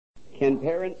Can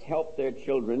parents help their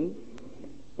children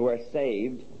who are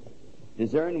saved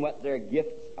discern what their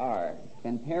gifts are?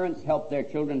 Can parents help their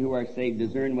children who are saved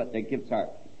discern what their gifts are?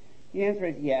 The answer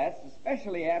is yes,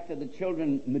 especially after the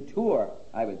children mature,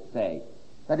 I would say.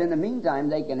 But in the meantime,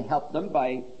 they can help them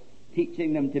by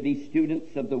teaching them to be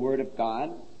students of the Word of God,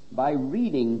 by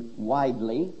reading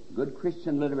widely good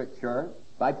Christian literature,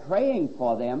 by praying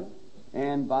for them,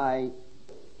 and by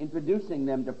introducing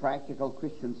them to practical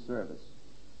Christian service.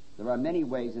 There are many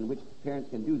ways in which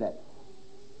parents can do that.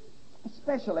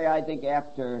 Especially, I think,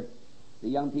 after the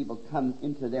young people come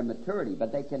into their maturity,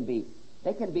 but they can be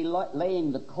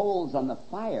laying the coals on the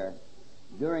fire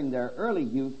during their early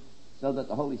youth so that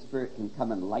the Holy Spirit can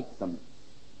come and light them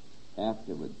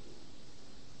afterwards.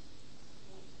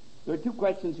 There are two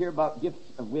questions here about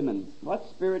gifts of women. What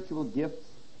spiritual gifts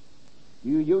do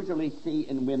you usually see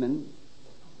in women?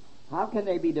 How can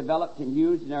they be developed and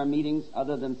used in our meetings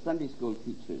other than Sunday school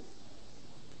teachers?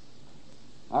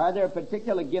 Are there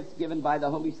particular gifts given by the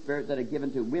Holy Spirit that are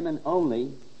given to women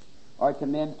only or to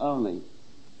men only?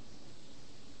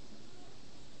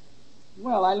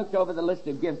 Well, I looked over the list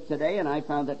of gifts today and I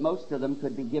found that most of them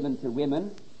could be given to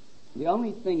women. The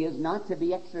only thing is not to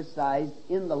be exercised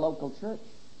in the local church.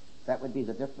 That would be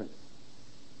the difference.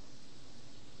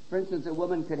 For instance, a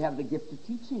woman could have the gift of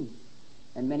teaching,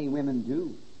 and many women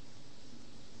do.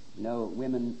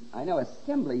 I know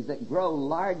assemblies that grow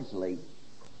largely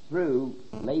through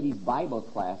ladies' Bible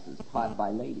classes taught by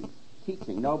ladies.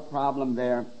 Teaching, no problem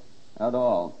there at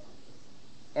all.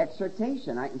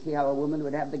 Exhortation, I can see how a woman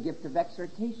would have the gift of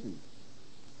exhortation.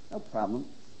 No problem.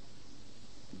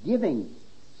 Giving,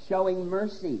 showing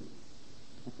mercy.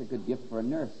 That's a good gift for a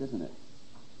nurse, isn't it?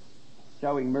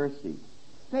 Showing mercy.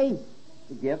 Faith,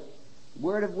 the gift.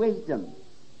 Word of wisdom.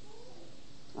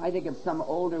 I think of some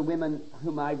older women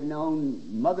whom I've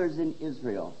known, mothers in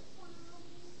Israel,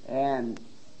 and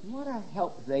what a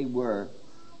help they were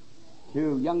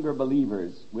to younger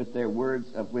believers with their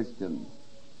words of wisdom.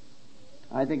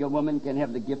 I think a woman can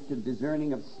have the gift of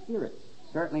discerning of spirits,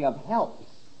 certainly of helps,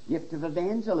 gift of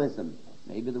evangelism.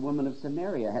 Maybe the woman of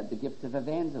Samaria had the gift of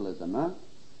evangelism,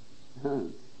 huh?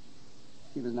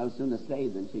 She was no sooner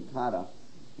saved than she caught a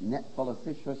net full of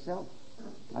fish herself.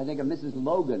 I think of Mrs.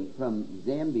 Logan from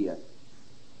Zambia.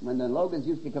 When the Logans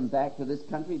used to come back to this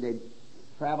country, they'd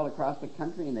travel across the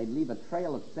country and they'd leave a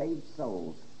trail of saved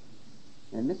souls.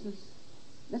 And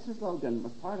Mrs. Logan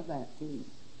was part of that too.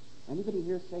 Anybody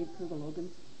here saved through the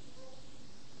Logans?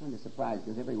 I'm kind of surprised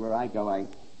because everywhere I go I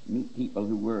meet people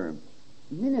who were.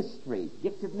 Ministry,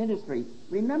 gift of ministry,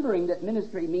 remembering that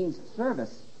ministry means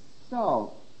service.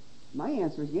 So, my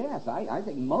answer is yes. I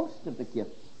think most of the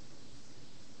gifts.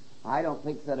 I don't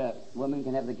think that a woman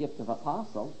can have the gift of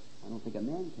apostle. I don't think a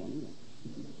man can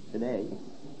either today.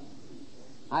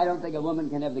 I don't think a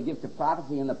woman can have the gift of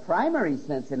prophecy in the primary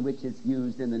sense in which it's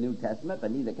used in the New Testament,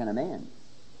 but neither can a man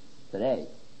today.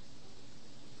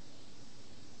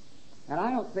 And I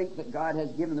don't think that God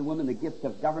has given the woman the gift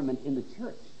of government in the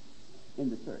church.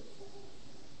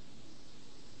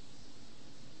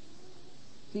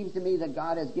 Seems to me that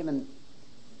God has given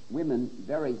women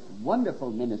very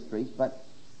wonderful ministries, but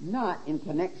not in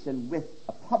connection with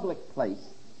a public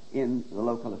place in the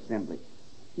local assembly.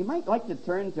 You might like to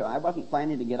turn to, I wasn't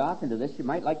planning to get off into this, you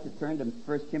might like to turn to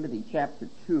 1 Timothy chapter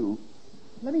 2.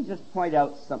 Let me just point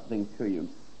out something to you.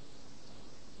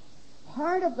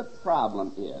 Part of the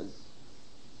problem is,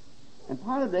 and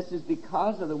part of this is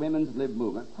because of the women's lib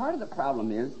movement, part of the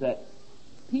problem is that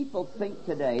people think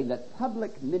today that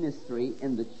public ministry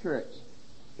in the church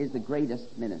is the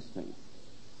greatest ministry.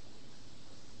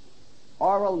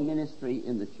 Oral ministry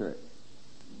in the church.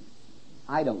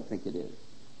 I don't think it is.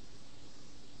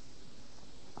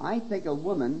 I think a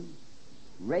woman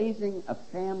raising a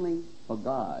family for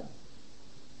God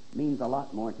means a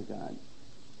lot more to God.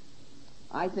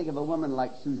 I think of a woman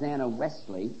like Susanna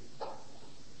Wesley.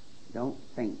 Don't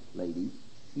think, ladies.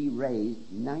 She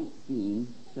raised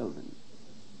 19 children.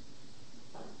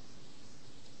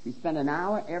 She spent an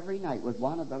hour every night with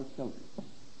one of those children.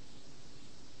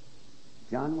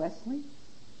 John Wesley,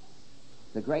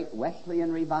 the great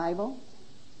Wesleyan revival,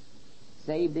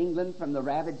 saved England from the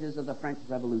ravages of the French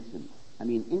Revolution. I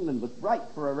mean, England was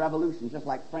ripe for a revolution just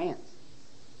like France.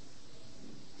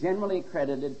 Generally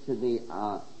accredited to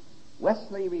the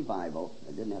Wesley revival.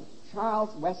 They didn't have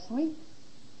Charles Wesley,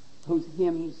 whose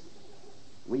hymns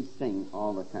we sing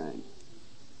all the time.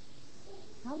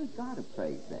 How does God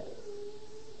appraise that?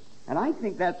 And I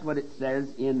think that's what it says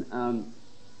in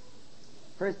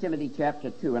 1 Timothy chapter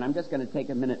 2, and I'm just going to take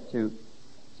a minute to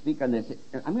speak on this.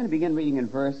 I'm going to begin reading in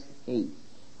verse 8.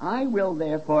 I will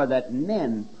therefore that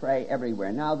men pray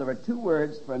everywhere. Now there are two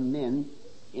words for men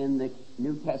in the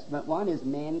New Testament. One is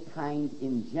mankind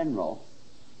in general.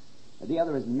 The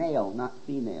other is male, not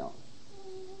female.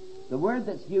 The word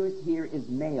that's used here is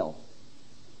male,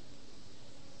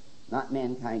 not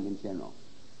mankind in general.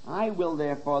 I will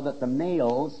therefore that the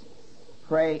males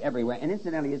pray everywhere. And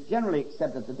incidentally, it's generally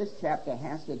accepted that this chapter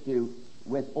has to do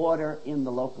with order in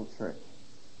the local church.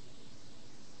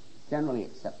 Generally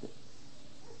accepted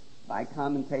by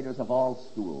commentators of all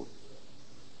schools.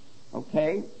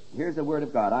 Okay, here's the word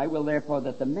of God. I will therefore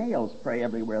that the males pray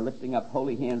everywhere, lifting up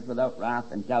holy hands without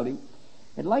wrath and doubting.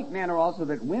 In like manner also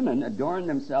that women adorn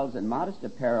themselves in modest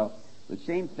apparel, with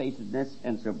shamefacedness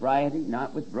and sobriety,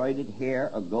 not with broidered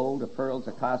hair or gold or pearls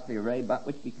or costly array, but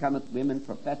which becometh women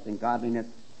professing godliness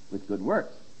with good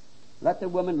works. Let the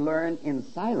woman learn in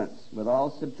silence with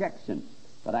all subjection.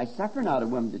 But I suffer not a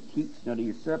woman to teach, nor to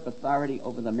usurp authority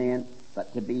over the man,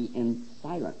 but to be in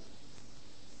silence.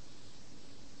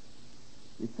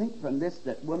 You think from this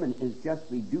that woman is just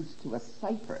reduced to a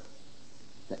cipher,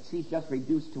 that she's just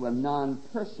reduced to a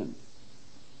non-person.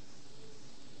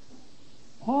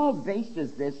 Paul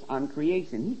bases this on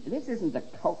creation. This isn't a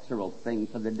cultural thing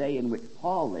for the day in which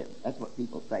Paul lived. That's what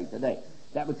people say today.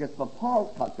 That was just for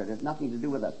Paul's culture. It has nothing to do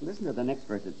with us. Listen to the next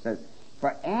verse. It says,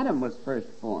 for Adam was first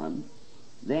formed,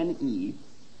 then Eve.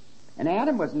 And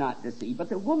Adam was not deceived, but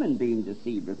the woman being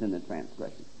deceived was in the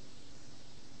transgression.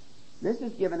 This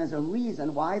is given as a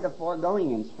reason why the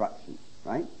foregoing instruction,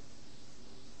 right?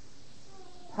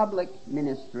 Public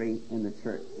ministry in the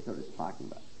church is what it's talking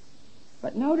about.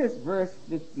 But notice verse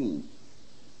 15.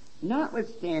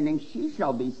 Notwithstanding, she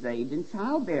shall be saved in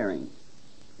childbearing,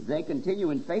 if they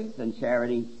continue in faith and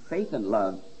charity, faith and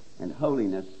love, and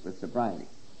holiness with sobriety.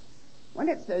 When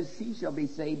it says she shall be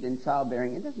saved in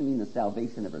childbearing, it doesn't mean the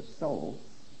salvation of her soul.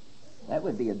 That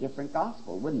would be a different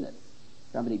gospel, wouldn't it?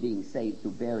 Somebody being saved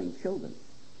through bearing children.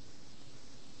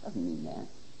 Doesn't mean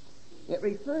that. It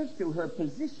refers to her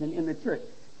position in the church.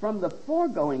 From the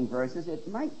foregoing verses, it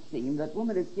might seem that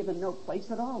woman is given no place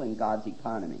at all in God's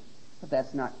economy. But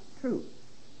that's not true.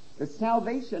 The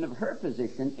salvation of her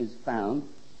position is found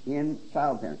in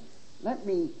childbearing. Let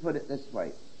me put it this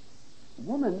way.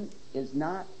 Woman is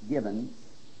not given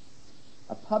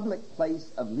a public place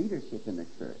of leadership in the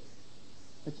church,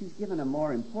 but she's given a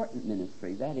more important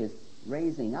ministry, that is,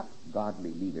 raising up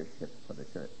godly leadership for the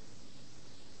church.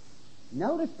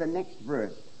 Notice the next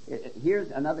verse.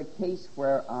 Here's another case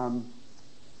where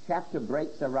chapter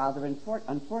breaks are rather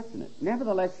unfortunate.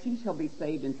 Nevertheless, she shall be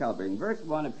saved in childbearing. Verse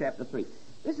 1 of chapter 3.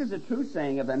 This is a true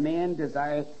saying of a man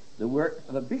desires the work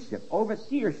of a bishop,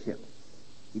 overseership.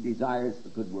 He desires a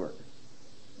good work.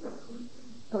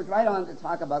 Goes right on to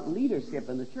talk about leadership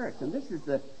in the church. And this is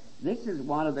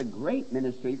one of the great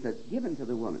ministries that's given to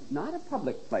the woman. Not a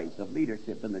public place of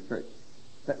leadership in the church,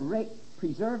 but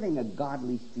preserving a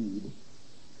godly seed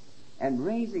and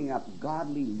raising up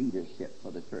godly leadership for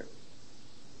the church.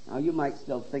 Now, you might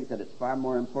still think that it's far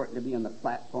more important to be on the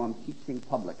platform teaching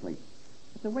publicly.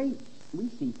 But the way we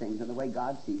see things and the way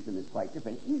God sees them is quite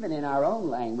different. Even in our own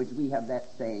language, we have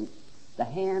that saying, the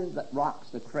hand that rocks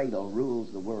the cradle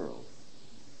rules the world.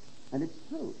 And it's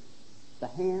true. The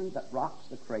hand that rocks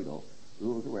the cradle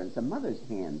rules the world. It's a mother's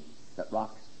hand that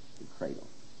rocks the cradle.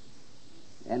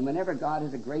 And whenever God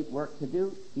has a great work to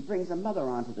do, he brings a mother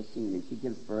onto the scene and she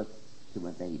gives birth to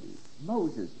a baby.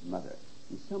 Moses' mother,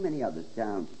 and so many others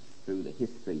down through the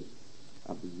history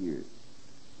of the years.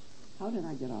 How did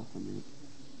I get off on that?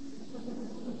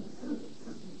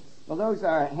 Well, those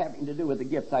are having to do with the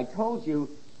gifts. I told you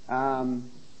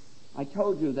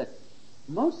that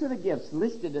most of the gifts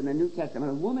listed in the New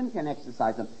Testament, a woman can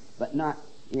exercise them, but not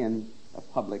in a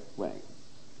public way.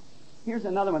 Here's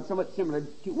another one somewhat similar.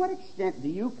 To what extent do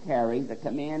you carry the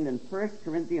command in 1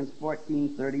 Corinthians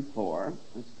 14:34?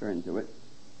 Let's turn to it.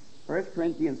 1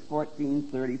 Corinthians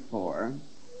 14:34.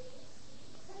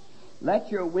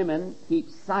 Let your women keep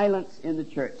silence in the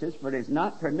churches, for it is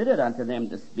not permitted unto them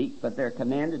to speak, but they're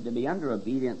commanded to be under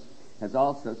obedience, as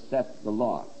also saith the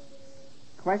law.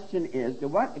 Question is, to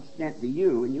what extent do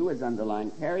you, and you as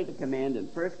underlined, carry the command in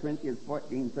 1 Corinthians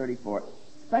 14:34,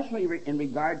 especially in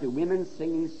regard to women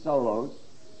singing solos,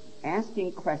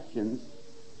 asking questions,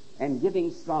 and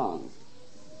giving songs?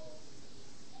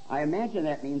 I imagine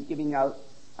that means giving out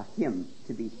a hymn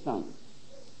to be sung.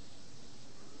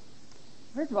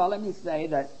 First of all, let me say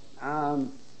that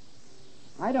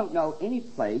I don't know any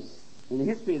place in the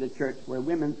history of the church where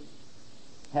women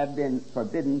have been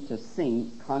forbidden to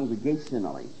sing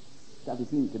congregationally. Doesn't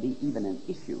seem to be even an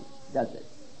issue, does it?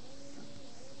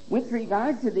 With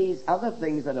regard to these other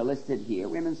things that are listed here,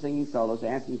 women singing solos,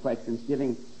 asking questions,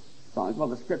 giving songs. Well,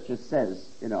 the Scripture says,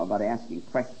 about asking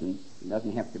questions. There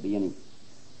doesn't have to be any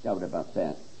doubt about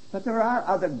that. But there are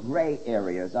other gray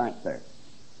areas, aren't there?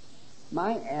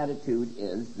 My attitude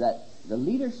is that the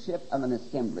leadership of an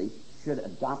assembly should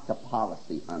adopt a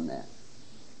policy on that.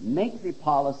 Make the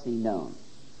policy known.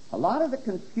 A lot of the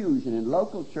confusion in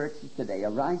local churches today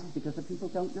arises because the people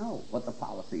don't know what the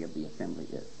policy of the assembly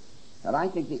is. And I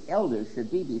think the elders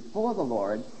should be before the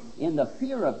Lord in the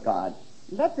fear of God.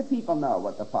 Let the people know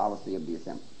what the policy of the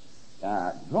assembly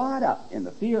is. Draw it up in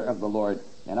the fear of the Lord,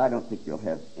 and I don't think you'll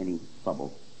have any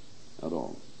trouble at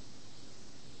all.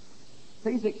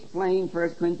 Please explain 1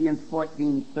 Corinthians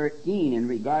 14:13 in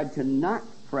regard to not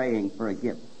praying for a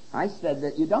gift. I said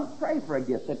that you don't pray for a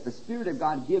gift, that the Spirit of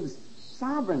God gives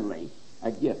sovereignly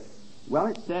a gift. Well,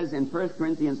 it says in 1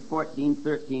 Corinthians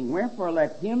 14:13, wherefore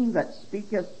let him that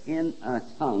speaketh in a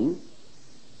tongue,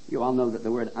 you all know that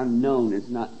the word unknown is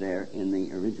not there in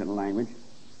the original language,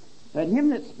 let him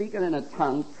that speaketh in a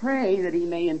tongue pray that he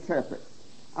may interpret.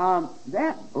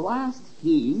 That last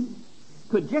he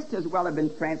could just as well have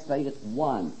been translated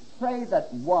one. Pray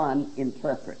that one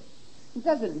interpret. It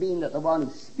doesn't mean that the one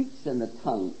who speaks in the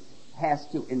tongue has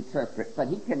to interpret, but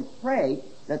he can pray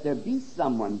that there be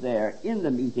someone there in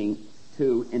the meeting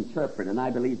to interpret. And I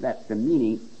believe that's the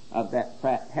meaning of that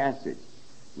passage.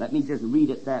 Let me just read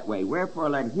it that way. Wherefore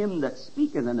let him that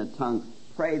speaketh in a tongue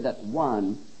pray that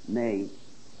one may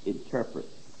interpret.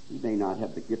 He may not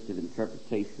have the gift of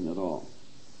interpretation at all.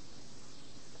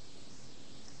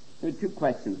 There are two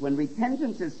questions. When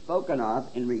repentance is spoken of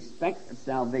in respect of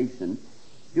salvation,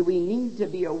 do we need to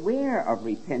be aware of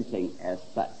repenting as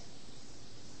such?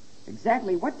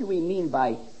 Exactly what do we mean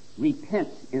by repent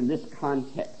in this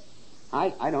context?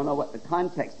 I don't know what the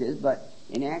context is, but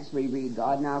in Acts we read,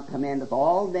 God now commandeth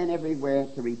all men everywhere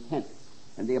to repent.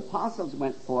 And the apostles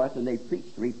went forth and they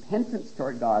preached repentance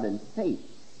toward God and faith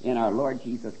in our Lord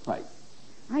Jesus Christ.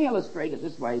 I illustrate it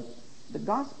this way. The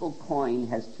gospel coin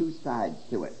has two sides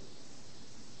to it.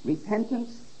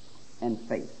 Repentance and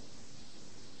faith.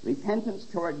 Repentance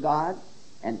toward God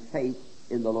and faith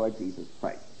in the Lord Jesus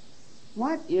Christ.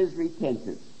 What is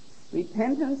repentance?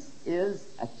 Repentance is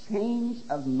a change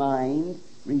of mind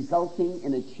resulting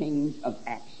in a change of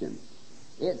action.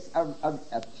 It's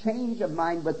a change of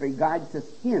mind with regard to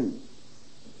sin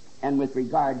and with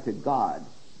regard to God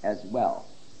as well.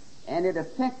 And it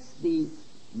affects the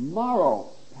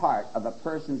moral part of a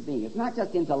person's being. It's not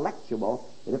just intellectual,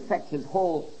 it affects his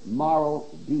whole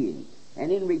moral being.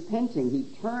 And in repenting, he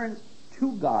turns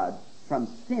to God from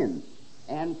sin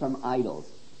and from idols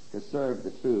to serve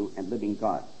the true and living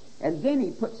God. And then he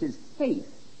puts his faith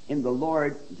in the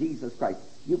Lord Jesus Christ.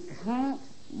 You can't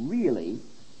really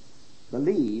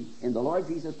believe in the Lord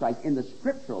Jesus Christ in the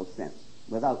scriptural sense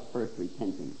without first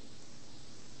repenting.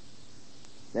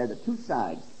 They're the two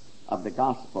sides of the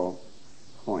gospel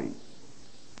coin.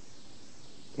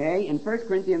 Okay, in 1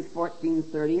 Corinthians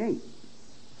 14:38,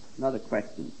 another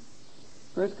question.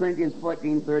 1 Corinthians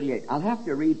 14:38. I'll have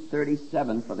to read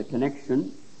 37 for the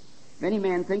connection. If any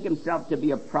man think himself to be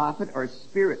a prophet or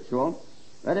spiritual,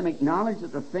 let him acknowledge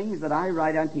that the things that I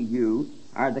write unto you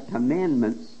are the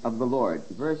commandments of the Lord.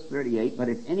 Verse 38, but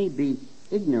if any be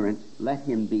ignorant, let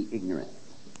him be ignorant.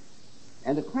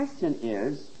 And the question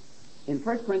is, in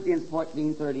 1 Corinthians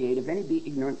 14:38, if any be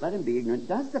ignorant, let him be ignorant.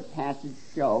 Does the passage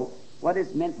show what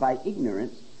is meant by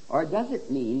ignorance, or does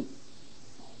it mean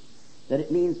that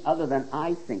it means other than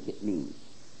I think it means?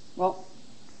 Well,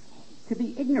 to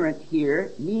be ignorant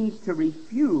here means to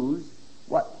refuse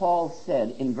what Paul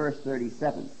said in verse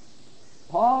 37.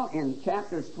 Paul, in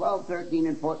chapters 12, 13,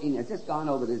 and 14, has just gone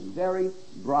over this very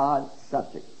broad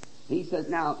subject. He says,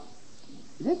 now,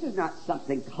 this is not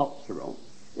something cultural.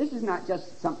 This is not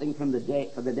just something for the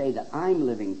day that I'm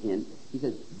living in. He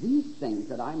says, these things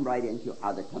that I'm writing to you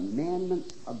are the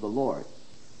commandments of the Lord.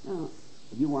 Now,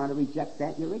 if you want to reject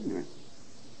that, you're ignorant.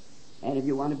 And if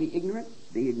you want to be ignorant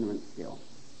still.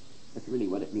 That's really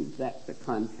what it means. That's the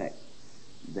context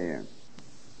there.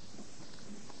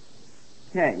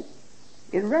 Okay.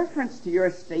 In reference to your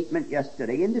statement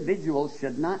yesterday, individuals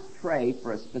should not pray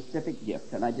for a specific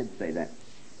gift, and I did say that.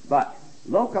 But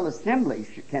local assemblies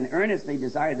can earnestly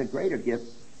desire the greater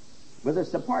gifts. With the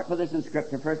support for this in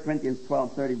Scripture, 1 Corinthians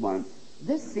 12:31,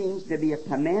 this seems to be a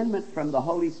commandment from the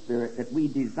Holy Spirit that we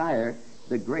desire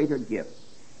the greater gifts.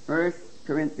 1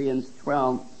 Corinthians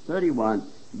 12:31,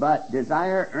 but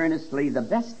desire earnestly the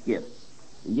best gifts,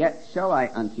 yet show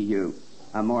I unto you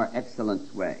a more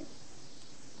excellent way.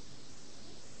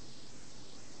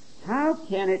 How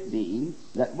can it be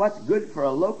that what's good for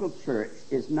a local church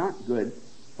is not good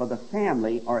for the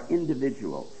family or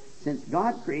individual? Since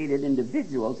God created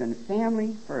individuals and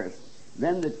family first,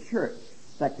 Then the church,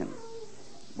 second.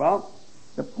 Well,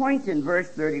 the point in verse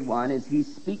 31 is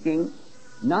he's speaking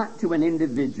not to an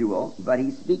individual, but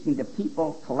he's speaking to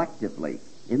people collectively.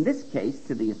 In this case,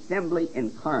 to the assembly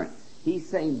in Corinth. He's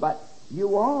saying, but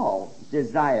you all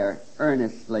desire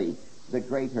earnestly the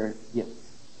greater gifts.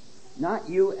 Not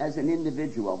you as an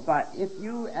individual, but if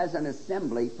you as an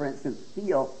assembly, for instance,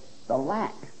 feel the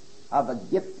lack of a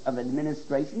gift of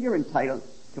administration, you're entitled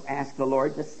to ask the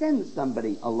Lord to send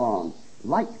somebody along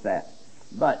like that.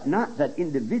 But not that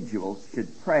individuals should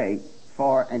pray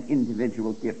for an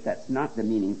individual gift. That's not the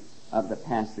meaning of the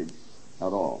passage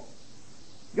at all.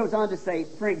 He goes on to say,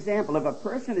 for example, if a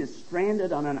person is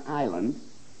stranded on an island,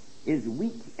 is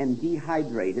weak and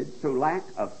dehydrated through lack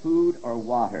of food or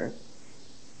water,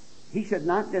 he should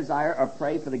not desire or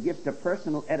pray for the gift of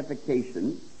personal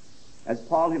edification, as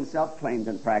Paul himself claimed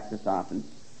and practiced often,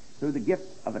 through the gift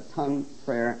of a tongue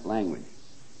prayer language.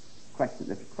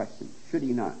 This question. Should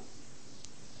he not?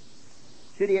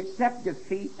 Should he accept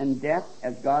defeat and death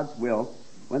as God's will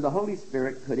when the Holy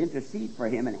Spirit could intercede for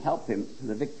him and help him to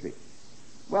the victory?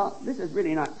 Well, this is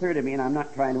really not clear to me, and I'm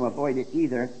not trying to avoid it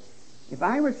either. If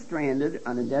I were stranded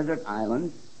on a desert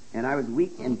island and I was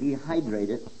weak and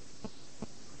dehydrated,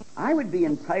 I would be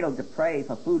entitled to pray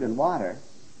for food and water,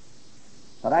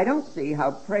 but I don't see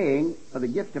how praying for the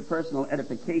gift of personal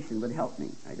edification would help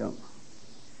me. I don't.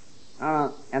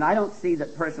 And I don't see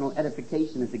that personal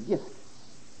edification is a gift.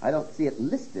 I don't see it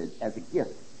listed as a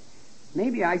gift.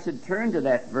 Maybe I should turn to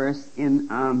that verse in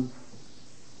 1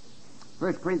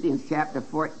 Corinthians chapter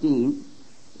 14.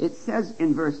 It says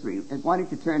in verse 3, why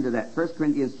don't you turn to that, 1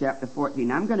 Corinthians chapter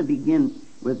 14. I'm going to begin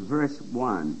with verse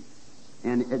 1.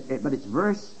 But it's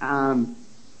verse... I'm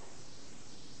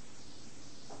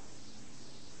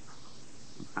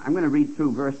going to read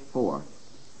through verse 4.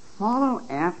 Follow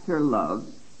after love,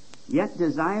 yet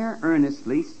desire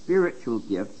earnestly spiritual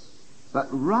gifts, but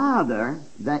rather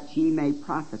that ye may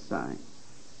prophesy.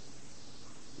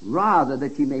 Rather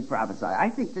that ye may prophesy. I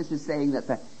think this is saying that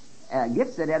the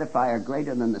gifts that edify are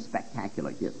greater than the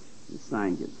spectacular gifts, the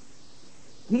sign gifts.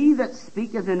 He that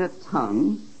speaketh in a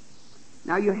tongue.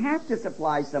 Now you have to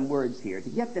supply some words here to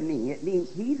get the meaning. It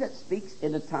means he that speaks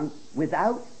in a tongue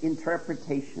without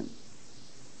interpretation.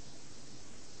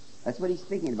 That's what he's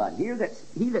speaking about. He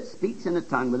that speaks in a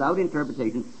tongue without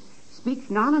interpretation speaks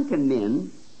not unto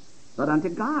men, but unto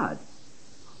God.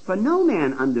 For no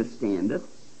man understandeth,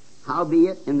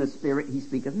 howbeit in the Spirit he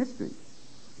speaketh mysteries.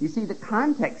 You see, the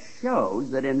context shows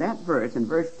that in that verse, in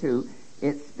verse 2,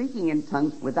 it's speaking in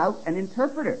tongues without an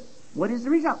interpreter. What is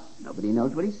the result? Nobody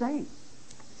knows what he's saying.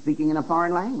 Speaking in a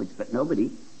foreign language, but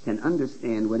nobody can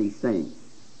understand what he's saying.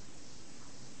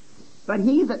 But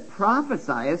he that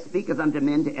prophesieth speaketh unto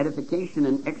men to edification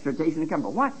and exhortation and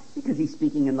comfort. Why? Because he's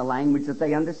speaking in the language that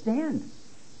they understand.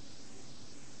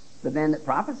 The man that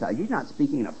prophesies, he's not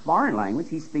speaking in a foreign language,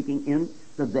 he's speaking in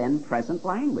the then present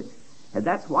language. And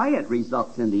that's why it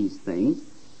results in these things: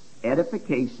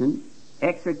 edification,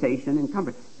 exhortation, and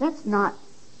comfort. That's not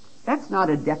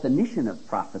a definition of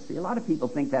prophecy. A lot of people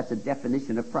think that's a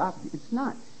definition of prophecy. It's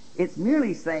not. It's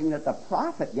merely saying that the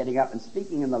prophet getting up and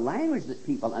speaking in the language that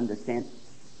people understand,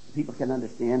 people can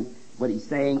understand what he's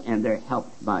saying, and they're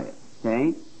helped by it.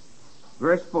 Okay?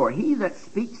 Verse 4, he that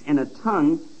speaks in a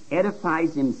tongue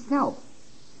edifies himself,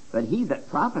 but he that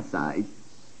prophesies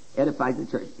edifies the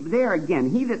church. There again,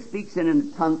 he that speaks in a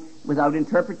tongue without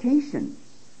interpretation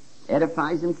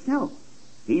edifies himself.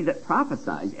 He that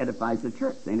prophesies edifies the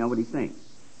church. They know what he's saying.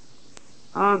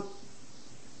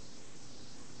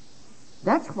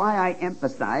 That's why I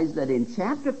emphasize that in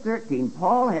chapter 13,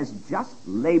 Paul has just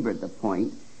labored the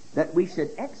point that we should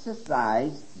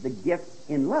exercise the gift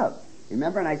in love.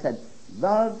 Remember, and I said,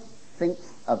 love thinks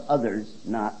of others,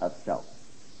 not of self.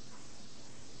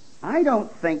 I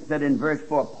don't think that in verse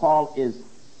 4 Paul is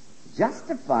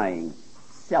justifying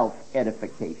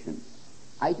self-edification.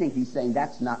 I think he's saying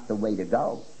that's not the way to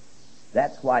go.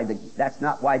 That's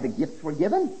not why the gifts were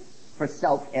given, for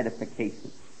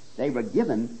self-edification. They were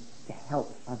given to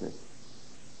help others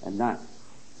and not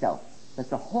self. That's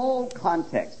the whole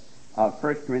context of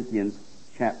 1 Corinthians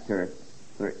chapter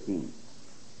 13.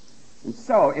 And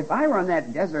so, if I were on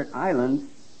that desert island,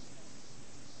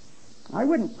 I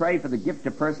wouldn't pray for the gift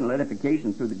of personal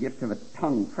edification through the gift of a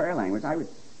tongue prayer language. I would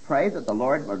pray that the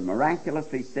Lord would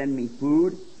miraculously send me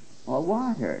food or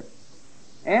water.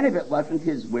 And if it wasn't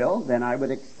his will, then I would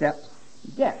accept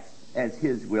death as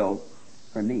his will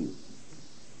for me.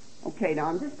 Okay, now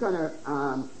I'm just going to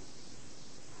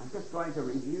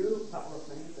review a couple of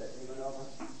things that we went over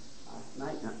last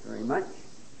night, not very much.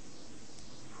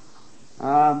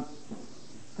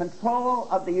 Control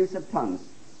of the use of tongues.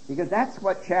 because that's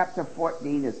what chapter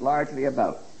 14 is largely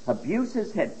about.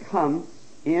 Abuses had come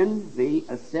in the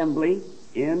assembly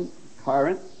in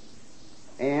Corinth,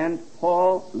 and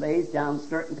Paul lays down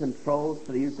certain controls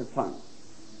for the use of tongues.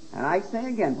 And I say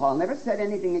again, Paul never said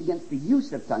anything against the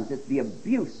use of tongues. It's the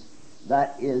abuse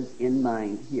that is in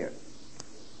mind here.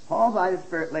 Paul, by the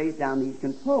Spirit, lays down these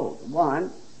controls. One,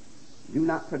 do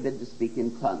not forbid to speak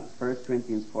in tongues. 1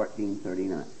 Corinthians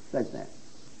 14:39 says that.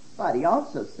 But he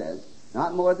also says,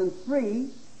 not more than 3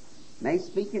 may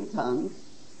speak in tongues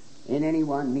in any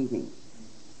one meeting.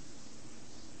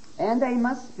 And they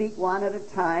must speak one at a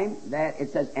time, that it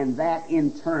says, and that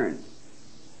in turn.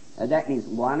 That means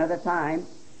one at a time,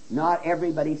 not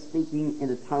everybody speaking in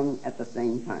a tongue at the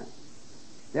same time.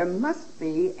 There must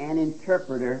be an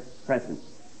interpreter present.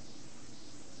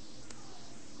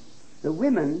 The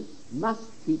women must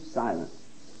keep silent.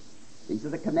 These are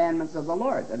the commandments of the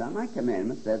Lord. They're not my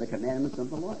commandments, they're the commandments of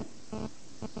the Lord.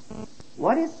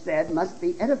 What is said must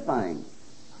be edifying.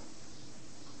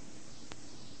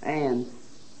 And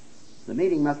the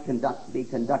meeting must be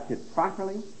conducted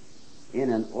properly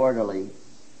in an orderly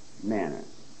manner.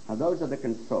 Now, those are the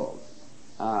controls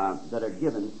that are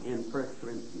given in 1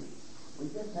 Corinthians. We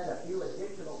just had a few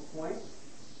additional points.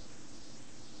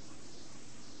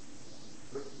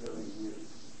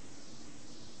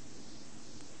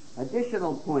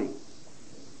 Additional points.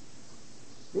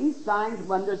 These signs,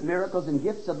 wonders, miracles, and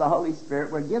gifts of the Holy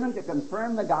Spirit were given to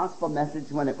confirm the gospel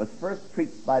message when it was first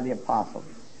preached by the apostles.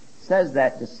 It says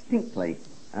that distinctly.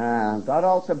 God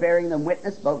also bearing them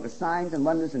witness, both with signs and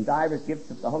wonders and divers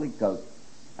gifts of the Holy Ghost.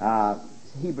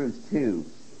 Hebrews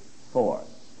 2:4.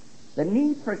 The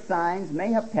need for signs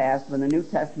may have passed when the New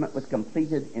Testament was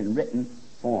completed in written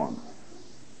form.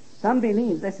 Some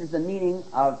believe this is the meaning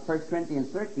of 1 Corinthians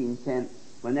 13:10,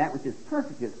 when that which is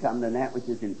perfect is come, then that which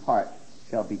is in part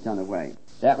shall be done away.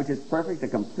 That which is perfect, the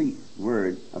complete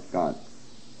Word of God.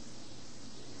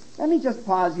 Let me just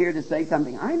pause here to say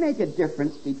something. I make a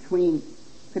difference between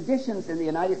conditions in the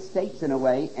United States in a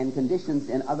way and conditions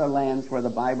in other lands where the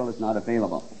Bible is not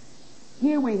available.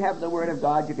 Here we have the Word of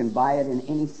God. You can buy it in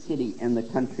any city in the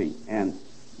country and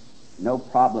no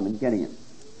problem in getting it.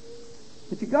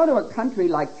 But you go to a country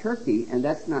like Turkey and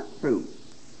that's not true.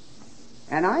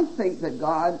 And I think that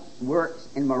God works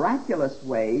in miraculous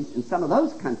ways in some of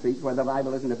those countries where the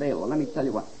Bible isn't available. Let me tell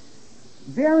you what.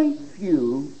 Very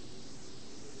few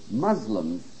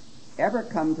Muslims ever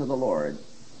come to the Lord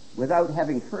without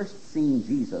having first seen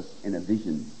Jesus in a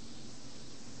vision.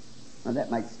 Now that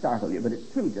might startle you, but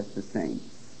it's true just the same.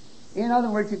 In other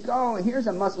words, you go, here's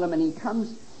a Muslim and he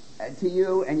comes to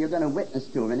you and you're going to witness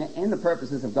to him, and in the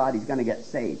purposes of God he's going to get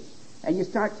saved. And you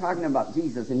start talking about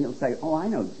Jesus and he'll say, oh, I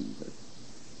know Jesus.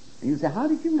 And you say, how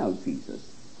did you know Jesus?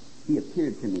 He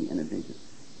appeared to me in a vision.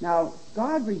 Now,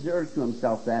 God reserves to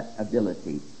himself that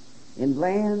ability in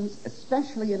lands,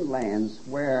 especially in lands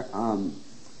where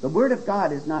the Word of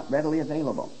God is not readily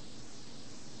available.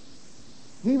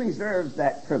 He reserves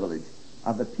that privilege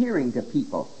of appearing to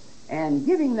people and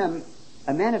giving them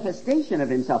a manifestation of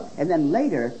himself, and then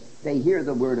later they hear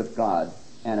the Word of God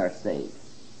and are saved.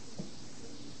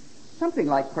 Something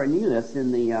like Cornelius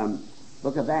in the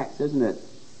book of Acts, isn't it?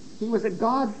 He was a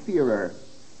God-fearer.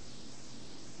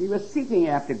 He was seeking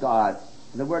after God.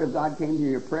 The Word of God came to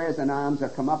your prayers and alms are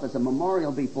come up as a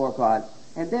memorial before God.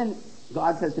 And then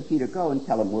God says to Peter, go and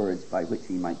tell him words by which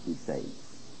he might be saved.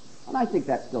 And I think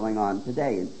that's going on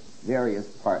today in various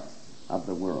parts of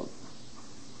the world.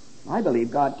 I believe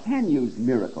God can use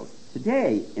miracles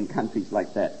today in countries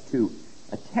like that to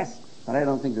attest, but I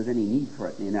don't think there's any need for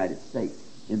it in the United States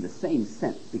in the same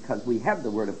sense, because we have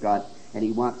the Word of God and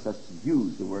he wants us to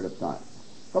use the Word of God.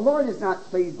 The Lord is not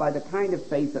pleased by the kind of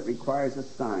faith that requires a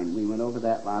sign. We went over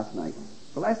that last night.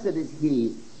 Blessed is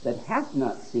he that hath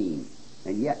not seen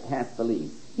and yet hath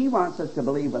believed. He wants us to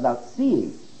believe without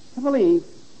seeing, to believe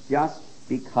just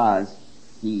because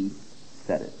he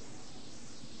said it.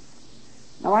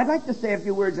 Now, I'd like to say a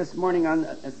few words this morning on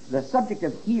the subject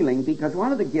of healing, because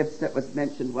one of the gifts that was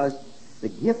mentioned was the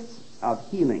gifts of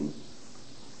healing.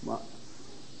 Well,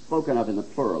 spoken of in the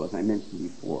plural, as I mentioned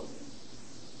before.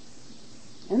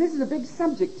 And this is a big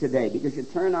subject today, because you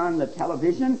turn on the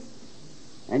television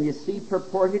and you see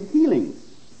purported healings.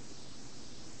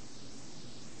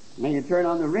 And you turn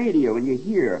on the radio and you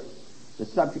hear the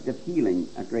subject of healing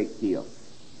a great deal.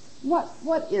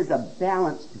 What is a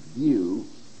balanced view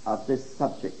of this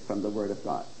subject from the Word of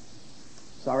God?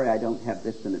 Sorry I don't have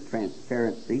this in a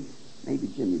transparency. Maybe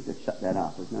Jim, you just shut that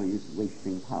off. There's no use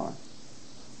wasting power.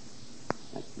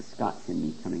 That's the Scotch in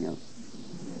me coming out.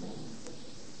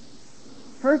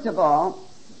 First of all,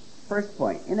 First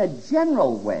point, in a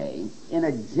general way,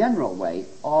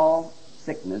 all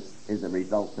sickness is a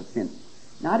result of sin.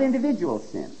 Not individual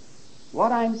sin.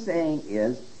 What I'm saying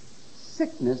is,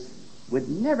 sickness would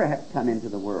never have come into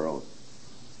the world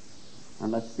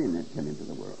unless sin had come into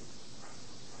the world.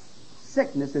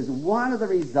 Sickness is one of the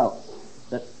results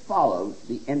that follows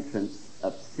the entrance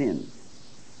of sin.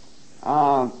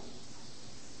 And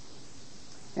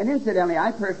incidentally,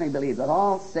 I personally believe that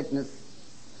all sickness,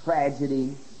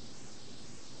 tragedy,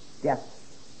 death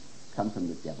come from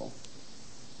the devil.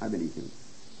 I really do.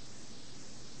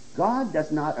 God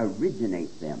does not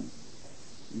originate them.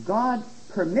 God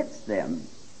permits them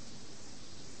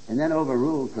and then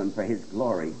overrules them for his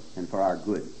glory and for our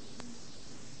good.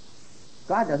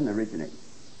 God doesn't originate.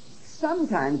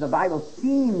 Sometimes the Bible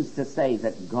seems to say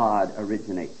that God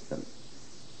originates them.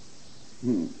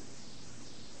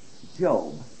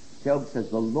 Job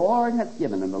says, the Lord hath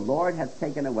given and the Lord hath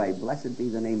taken away. Blessed be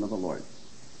the name of the Lord.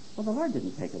 Well, the Lord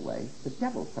didn't take away. The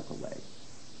devil took away.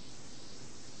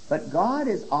 But God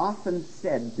is often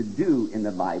said to do in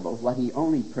the Bible what he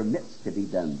only permits to be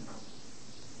done.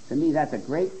 To me, that's a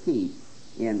great key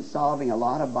in solving a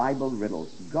lot of Bible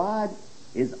riddles. God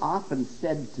is often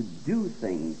said to do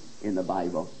things in the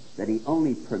Bible that he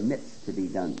only permits to be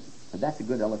done. And that's a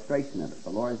good illustration of it. The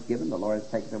Lord has given, the Lord has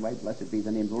taken away. Blessed be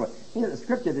the name of the Lord. Here the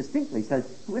Scripture distinctly says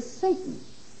it was Satan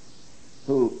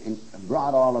who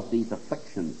brought all of these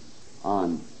afflictions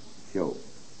on Job.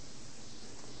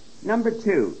 Number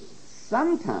two,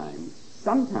 sometimes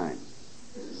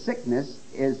sickness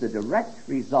is the direct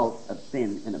result of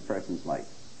sin in a person's life.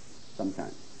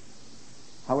 Sometimes.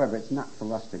 However, it's not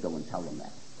for us to go and tell them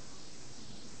that.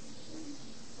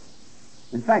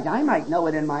 In fact, I might know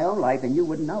it in my own life and you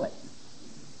wouldn't know it.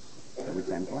 For which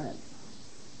I'm glad.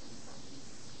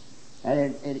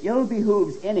 And it ill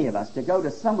behooves any of us to go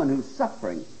to someone who's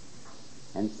suffering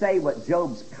and say what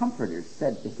Job's comforters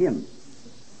said to him,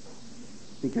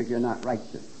 because you're not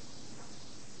righteous.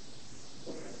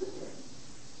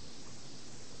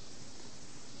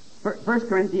 First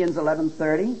Corinthians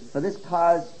 11:30, for this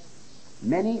cause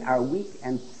many are weak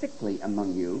and sickly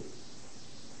among you,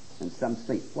 and some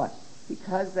sleep. What?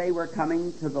 Because they were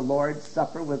coming to the Lord's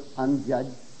Supper with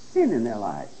unjudged sin in their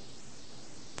lives.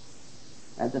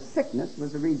 And the sickness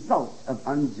was a result of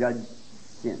unjudged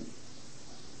sin.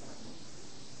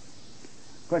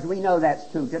 Of course, we know that's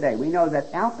true today. We know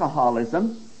that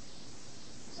alcoholism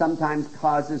sometimes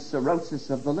causes cirrhosis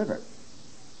of the liver.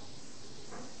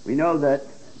 We know that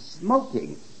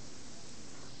smoking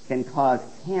can cause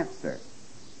cancer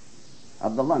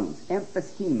of the lungs,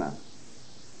 emphysema,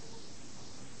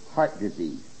 heart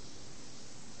disease.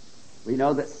 We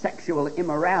know that sexual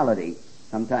immorality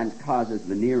sometimes causes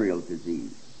venereal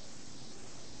disease.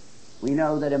 We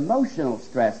know that emotional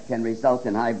stress can result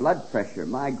in high blood pressure,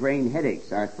 migraine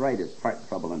headaches, arthritis, heart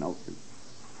trouble, and ulcers.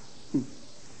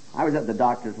 I was at the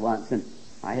doctor's once, and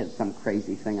I had some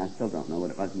crazy thing. I still don't know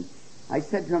what it was. And I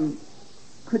said to him,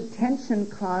 could tension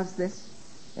cause this?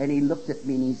 And he looked at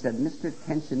me and he said, Mr.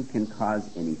 Tension can cause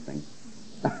anything.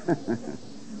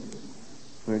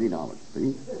 $30,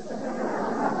 please.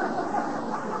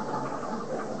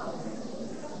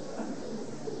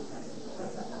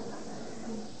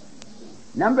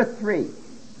 Number 3,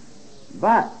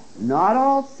 but not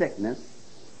all sickness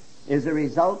is a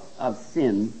result of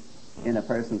sin in a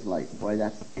person's life. Boy,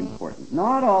 that's important.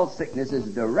 Not all sickness is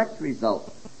a direct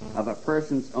result of a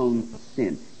person's own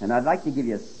sin. And I'd like to give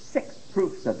you 6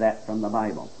 proofs of that from the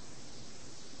Bible.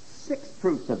 6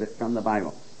 proofs of it from the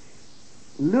Bible.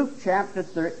 Luke chapter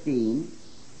 13,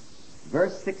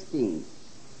 verse 16.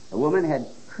 A woman had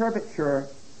curvature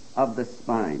of the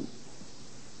spine.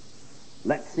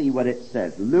 Let's see what it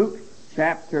says. Luke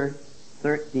chapter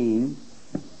 13.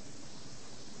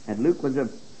 And Luke was a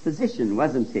physician,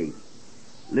 wasn't he?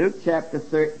 Luke chapter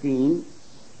 13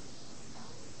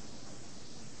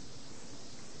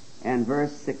 and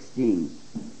verse 16.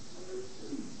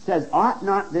 It says, ought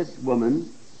not this woman,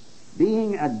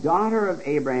 being a daughter of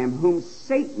Abraham, whom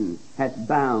Satan hath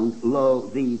bound, lo,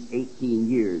 these 18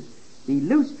 years, be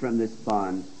loosed from this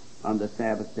bond on the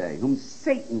Sabbath day? Whom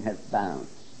Satan hath bound.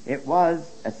 It was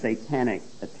a satanic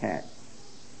attack.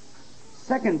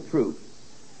 Second proof,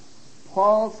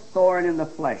 Paul's thorn in the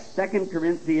flesh. 2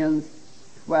 Corinthians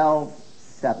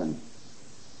 12:7.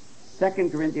 2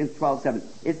 Corinthians 12:7.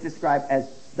 It's described as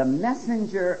the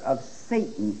messenger of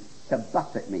Satan to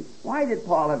buffet me. Why did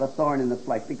Paul have a thorn in the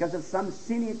flesh? Because of some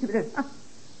sin he had committed.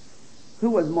 Who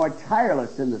was more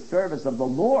tireless in the service of the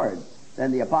Lord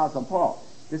than the Apostle Paul?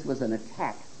 This was an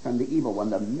attack from the evil one,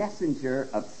 the messenger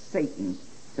of Satan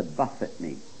to buffet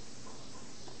me.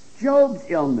 Job's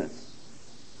illness.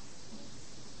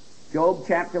 Job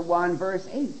chapter 1, verse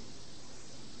 8.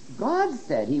 God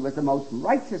said he was the most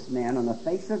righteous man on the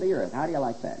face of the earth. How do you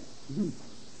like that?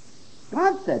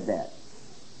 God said that.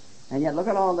 And yet look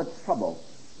at all the trouble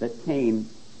that came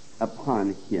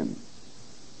upon him.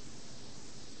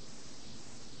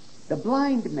 The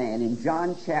blind man in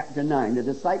John chapter 9, the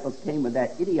disciples came with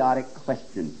that idiotic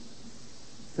question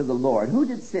to the Lord. Who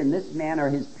did sin, this man or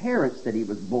his parents, that he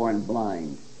was born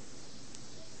blind?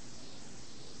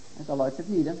 And the Lord said,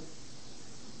 neither.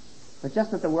 But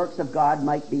just that the works of God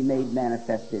might be made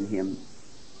manifest in him.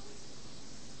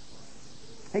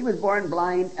 He was born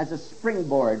blind as a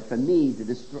springboard for me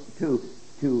to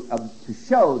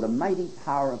show the mighty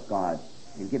power of God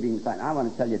and give him sight. I want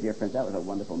to tell you, dear friends, that was a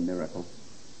wonderful miracle.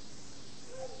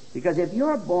 Because if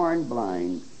you're born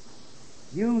blind,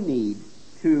 you need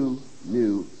 2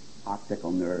 new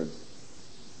optical nerves.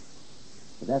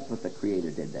 But that's what the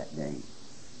Creator did that day.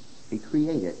 He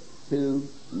created 2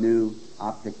 new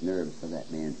optic nerves for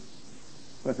that man.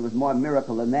 Of course, it was more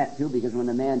miracle than that, too, because when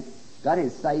the man got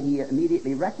his sight, he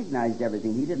immediately recognized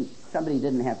everything. Somebody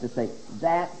didn't have to say,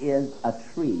 that is a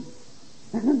tree.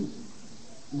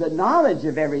 The knowledge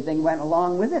of everything went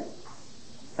along with it.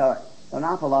 So an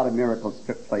awful lot of miracles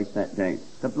took place that day.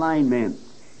 The blind man.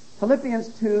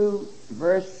 Philippians 2,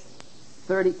 verse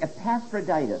 30,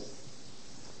 Epaphroditus.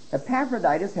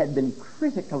 Epaphroditus had been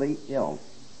critically ill.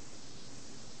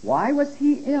 Why was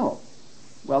he ill?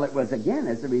 Well, it was, again,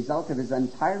 as a result of his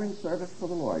untiring service for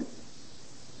the Lord.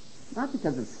 Not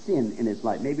because of sin in his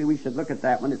life. Maybe we should look at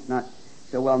that one. It's not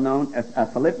so well known.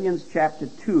 Philippians chapter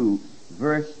 2,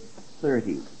 verse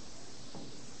 30.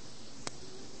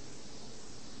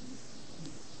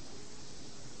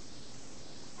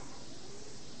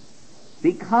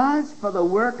 Because for the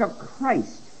work of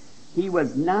Christ he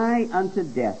was nigh unto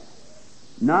death,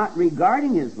 not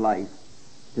regarding his life,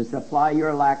 to supply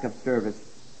your lack of service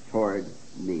toward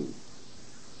me.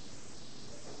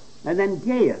 And then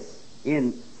Gaius,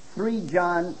 in 3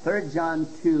 John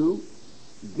 2,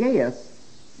 Gaius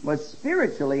was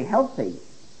spiritually healthy,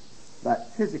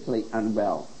 but physically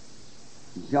unwell.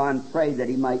 John prayed that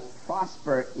he might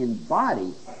prosper in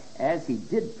body as he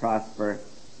did prosper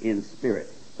in spirit.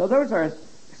 So those are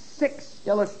 6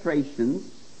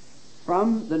 illustrations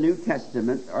from the New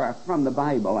Testament, or from the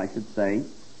Bible, I should say,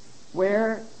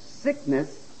 where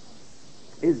sickness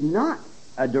is not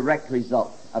a direct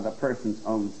result of a person's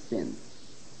own sin.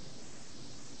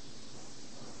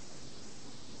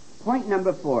 Point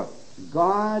number 4,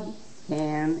 God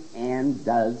can and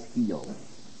does heal.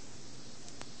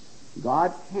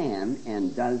 God can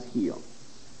and does heal.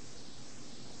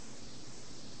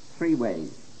 3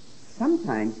 ways.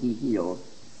 Sometimes he heals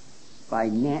by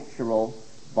natural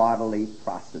bodily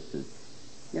processes.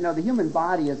 You know, the human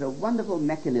body is a wonderful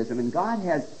mechanism, and God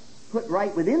has put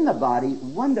right within the body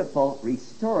wonderful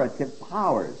restorative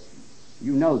powers.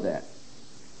 You know that.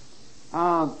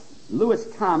 Lewis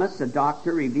Thomas, a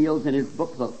doctor, reveals in his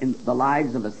book, In the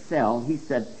Lives of a Cell, he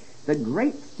said, the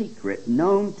great secret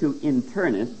known to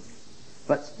internists,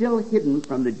 but still hidden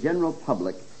from the general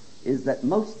public, is that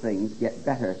most things get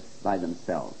better by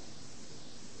themselves.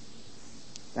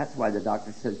 That's why the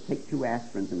doctor says, take 2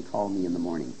 aspirins and call me in the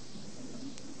morning.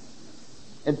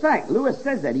 In fact, Lewis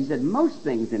says that. He said, most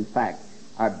things, in fact,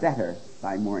 are better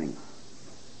by morning.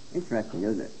 Interesting,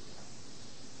 isn't it?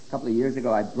 A couple of years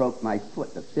ago, I broke my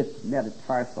foot, the 5th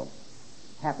metatarsal.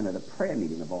 Happened at a prayer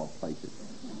meeting of all places.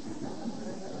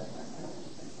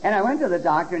 And I went to the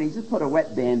doctor, and he just put a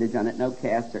wet bandage on it, no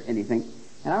cast or anything.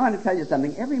 And I want to tell you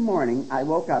something. Every morning, I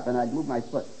woke up, and I'd move my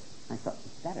foot. I thought,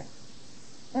 it's better.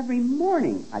 Every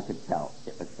morning, I could tell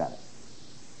it was better.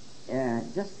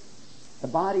 And just the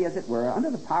body, as it were, under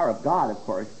the power of God, of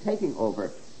course, taking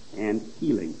over and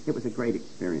healing. It was a great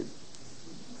experience.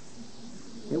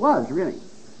 It was, really.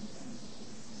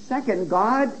 Second,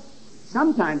 God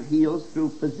sometimes heals through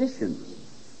physicians,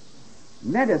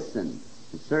 medicine,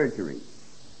 and surgery.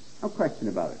 No question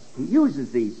about it. He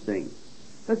uses these things.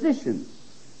 Physicians.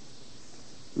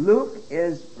 Luke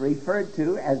is referred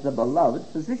to as the beloved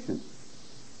physician.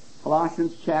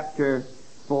 Colossians chapter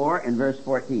 4 and verse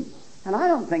 14. And I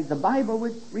don't think the Bible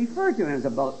would refer to him as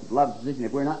a beloved physician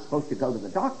if we're not supposed to go to the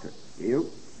doctor. Do you?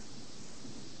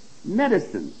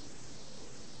 Medicines.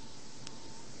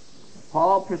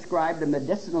 Paul prescribed the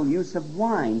medicinal use of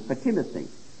wine for Timothy.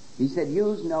 He said,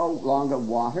 use no longer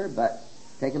water, but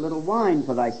take a little wine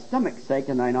for thy stomach's sake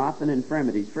and thine often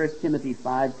infirmities. 1 Timothy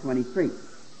 5:23.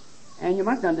 And you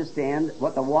must understand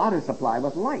what the water supply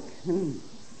was like.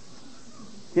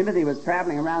 Timothy was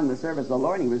traveling around in the service of the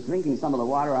Lord, and he was drinking some of the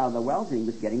water out of the wells, and he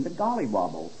was getting the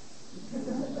gollywobbles.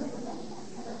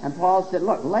 And Paul said,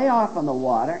 look, lay off on the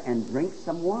water and drink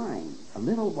some wine, a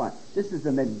little wine. This is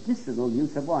the medicinal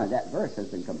use of wine. That verse has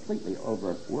been completely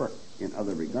overworked in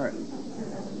other regards.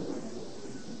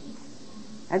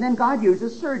 And then God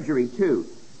uses surgery, too.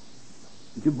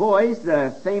 Du Bois,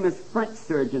 the famous French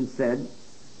surgeon, said,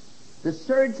 the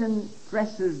surgeon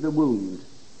dresses the wound,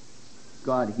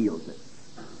 God heals it.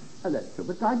 Oh, that's true.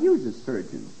 But God uses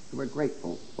surgeons, so we're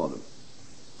grateful for them.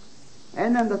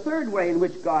 And then the third way in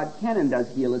which God can and does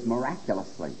heal is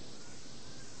miraculously.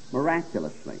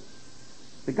 Miraculously.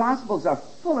 The Gospels are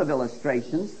full of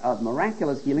illustrations of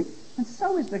miraculous healing, and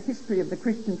so is the history of the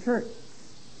Christian church.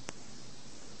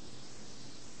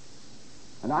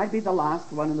 And I'd be the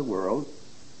last one in the world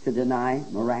to deny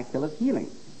miraculous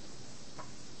healing,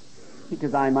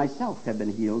 because I myself have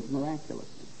been healed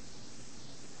miraculously.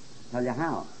 I'll tell you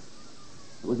how.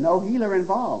 There was no healer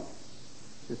involved,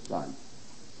 just God.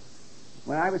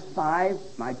 When I was 5,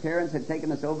 my parents had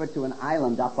taken us over to an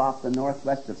island up off the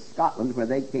northwest of Scotland where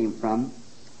they came from.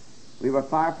 We were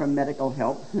far from medical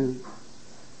help, and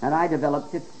I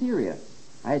developed diphtheria.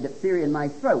 I had diphtheria in my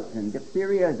throat, and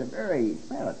diphtheria is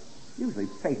it's usually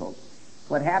fatal.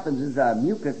 What happens is a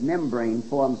mucous membrane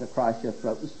forms across your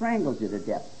throat and strangles you to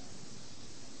death.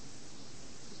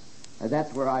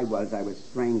 That's where I was. I was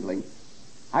strangling.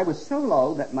 I was so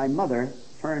low that my mother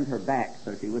turned her back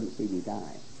so she wouldn't see me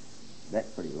die. That's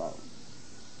pretty low.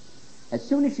 As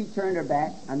soon as she turned her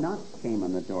back, a knock came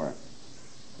on the door.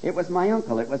 It was my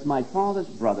uncle. It was my father's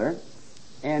brother.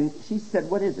 And she said,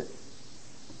 what is it?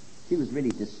 She was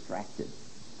really distracted.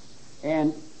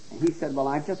 And he said, well,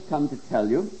 I've just come to tell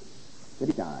you that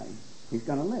he died. He's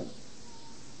going to live.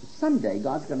 Someday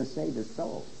God's going to save his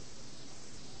soul.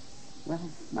 Well,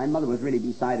 my mother was really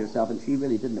beside herself, and she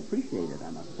really didn't appreciate it, I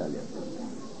must tell you,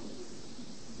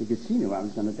 because she knew I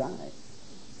was going to die.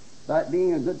 But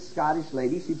being a good Scottish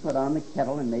lady, she put on the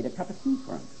kettle and made a cup of tea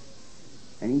for him.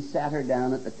 And he sat her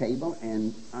down at the table,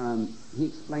 and he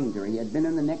explained to her. He had been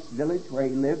in the next village where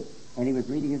he lived, and he was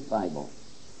reading his Bible.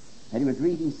 And he was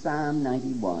reading Psalm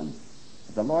 91.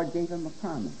 The Lord gave him a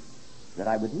promise that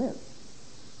I would live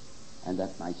and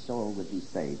that my soul would be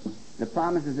saved. The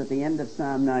promise is at the end of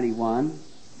Psalm 91.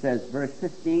 Says, verse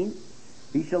 15,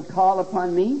 he shall call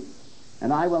upon me,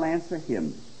 and I will answer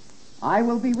him. I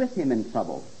will be with him in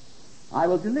trouble. I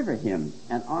will deliver him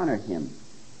and honor him.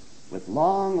 With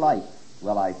long life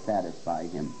will I satisfy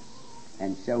him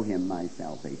and show him my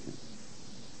salvation.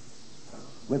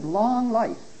 With long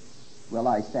life will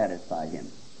I satisfy him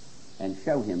and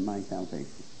show him my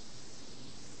salvation.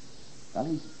 Well,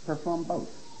 he's performed both.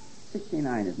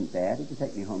 69 isn't bad. He can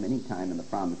take me home any time and the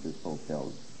promise is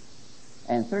fulfilled.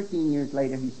 And 13 years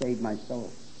later, he saved my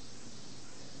soul.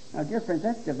 Now, dear friends,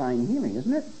 that's divine healing,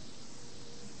 isn't it?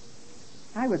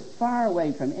 I was far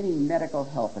away from any medical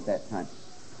help at that time.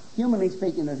 Humanly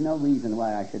speaking, there's no reason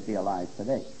why I should be alive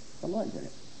today. The Lord did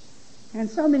it. And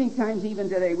so many times, even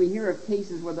today, we hear of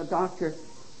cases where the doctor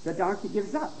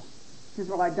gives up. He says,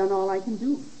 well, I've done all I can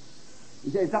do. He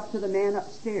says, up to the man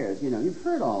upstairs. You know, you've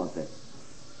heard all of this.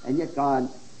 And yet God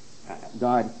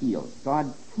heals.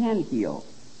 God can heal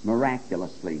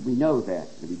miraculously. We know that,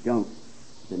 and we don't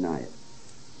deny it.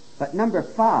 But number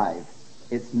 5,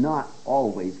 it's not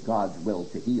always God's will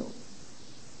to heal.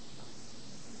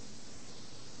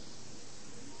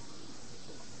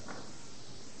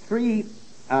 Three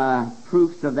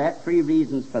proofs of that, 3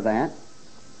 reasons for that.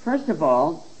 First of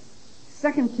all,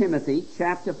 2 Timothy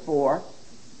chapter 4,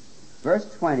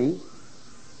 verse 20,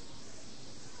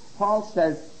 Paul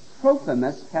says,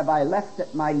 Trophimus have I left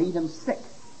at Miletum sick.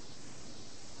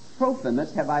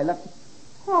 Trophimus have I left.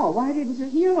 Paul, why didn't you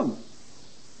heal him?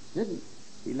 Didn't.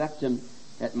 He left him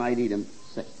at Miletum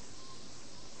sick.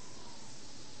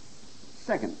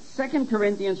 Second, 2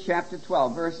 Corinthians chapter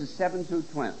 12, verses 7 through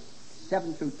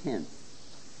 10.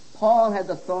 Paul had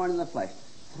the thorn in the flesh.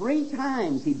 3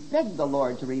 times he begged the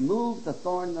Lord to remove the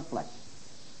thorn in the flesh.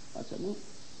 That's it.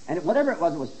 And whatever it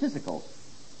was physical.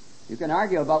 You can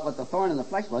argue about what the thorn in the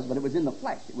flesh was, but it was in the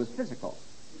flesh. It was physical.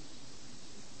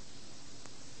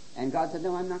 And God said,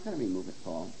 no, I'm not going to remove it,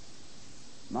 Paul.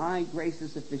 My grace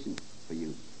is sufficient for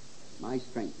you. My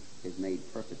strength is made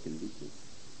perfect in weakness.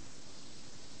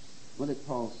 What did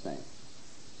Paul say?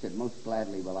 He said, most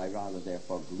gladly will I rather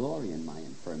therefore glory in my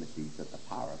infirmities, that the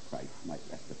power of Christ might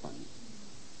rest upon me.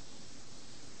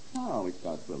 Not always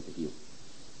God's will to heal.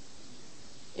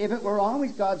 If it were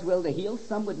always God's will to heal,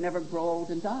 some would never grow old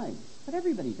and die. But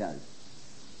everybody does.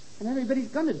 And everybody's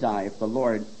going to die if the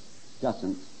Lord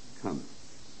doesn't come.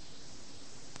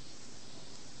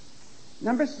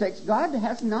 Number 6, God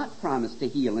has not promised to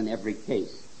heal in every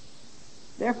case.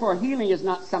 Therefore, healing is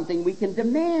not something we can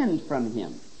demand from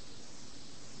him.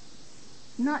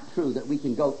 not true that we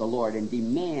can go to the Lord and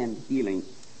demand healing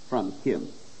from Him.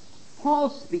 Paul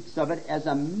speaks of it as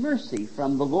a mercy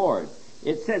from the Lord.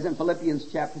 It says in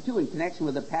Philippians chapter 2, in connection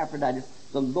with Epaphroditus,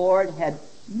 the Lord had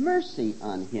mercy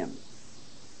on him.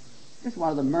 Just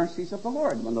one of the mercies of the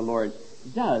Lord when the Lord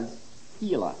does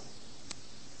heal us.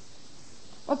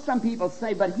 Well, some people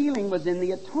say, but healing was in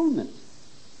the atonement.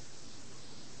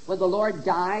 When the Lord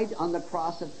died on the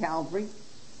cross of Calvary,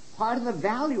 part of the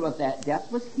value of that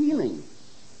death was healing.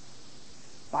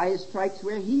 By His stripes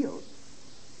we're healed.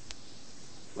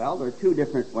 Well, there are two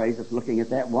different ways of looking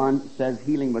at that. One says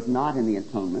healing was not in the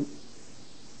atonement.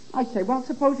 I say, well,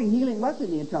 supposing healing was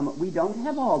in the atonement, we don't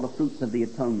have all the fruits of the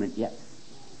atonement yet.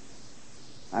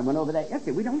 I went over that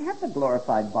yesterday. We don't have the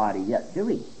glorified body yet, do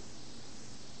we?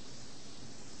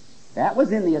 That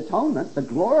was in the atonement. The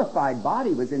glorified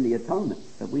body was in the atonement,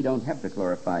 but we don't have the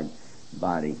glorified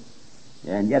body.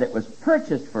 And yet it was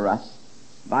purchased for us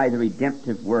by the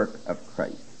redemptive work of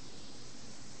Christ.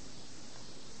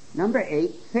 Number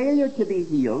 8, failure to be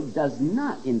healed does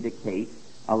not indicate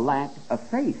a lack of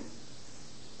faith.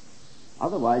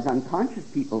 Otherwise, unconscious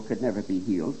people could never be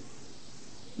healed.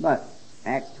 But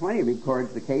Acts 20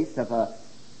 records the case of a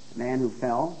man who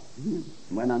fell,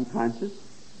 went unconscious,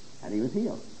 and he was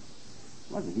healed.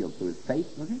 He wasn't healed through his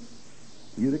faith, was he?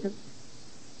 Eutychus.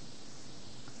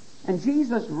 And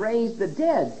Jesus raised the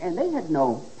dead, and they had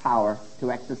no power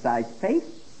to exercise faith.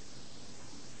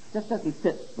 Just doesn't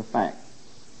fit the fact.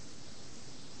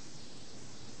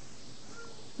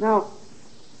 Now,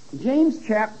 James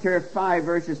chapter 5,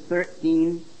 verses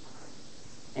 13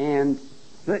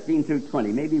 through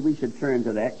 20. Maybe we should turn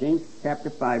to that. James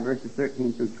chapter 5, verses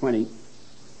 13 through 20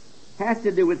 has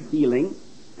to do with healing,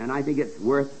 and I think it's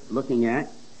worth looking at.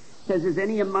 It says, is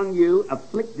any among you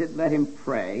afflicted? Let him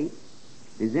pray.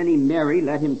 Is any merry?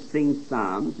 Let him sing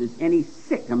psalms. Is any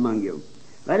sick among you?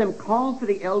 Let him call for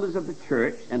the elders of the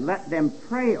church, and let them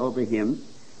pray over him,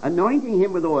 anointing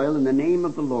him with oil in the name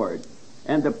of the Lord.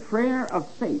 And the prayer of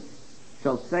faith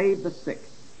shall save the sick.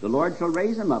 The Lord shall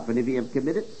raise him up, and if he have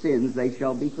committed sins, they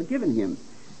shall be forgiven him.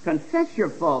 Confess your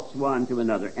faults one to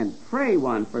another, and pray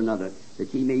one for another,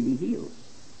 that ye may be healed.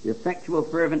 The effectual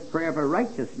fervent prayer of a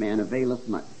righteous man availeth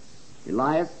much.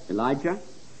 Elijah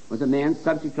was a man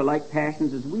subject to like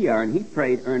passions as we are, and he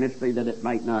prayed earnestly that it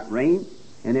might not rain,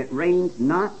 and it rained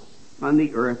not on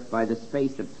the earth by the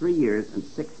space of 3 years and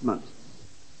 6 months.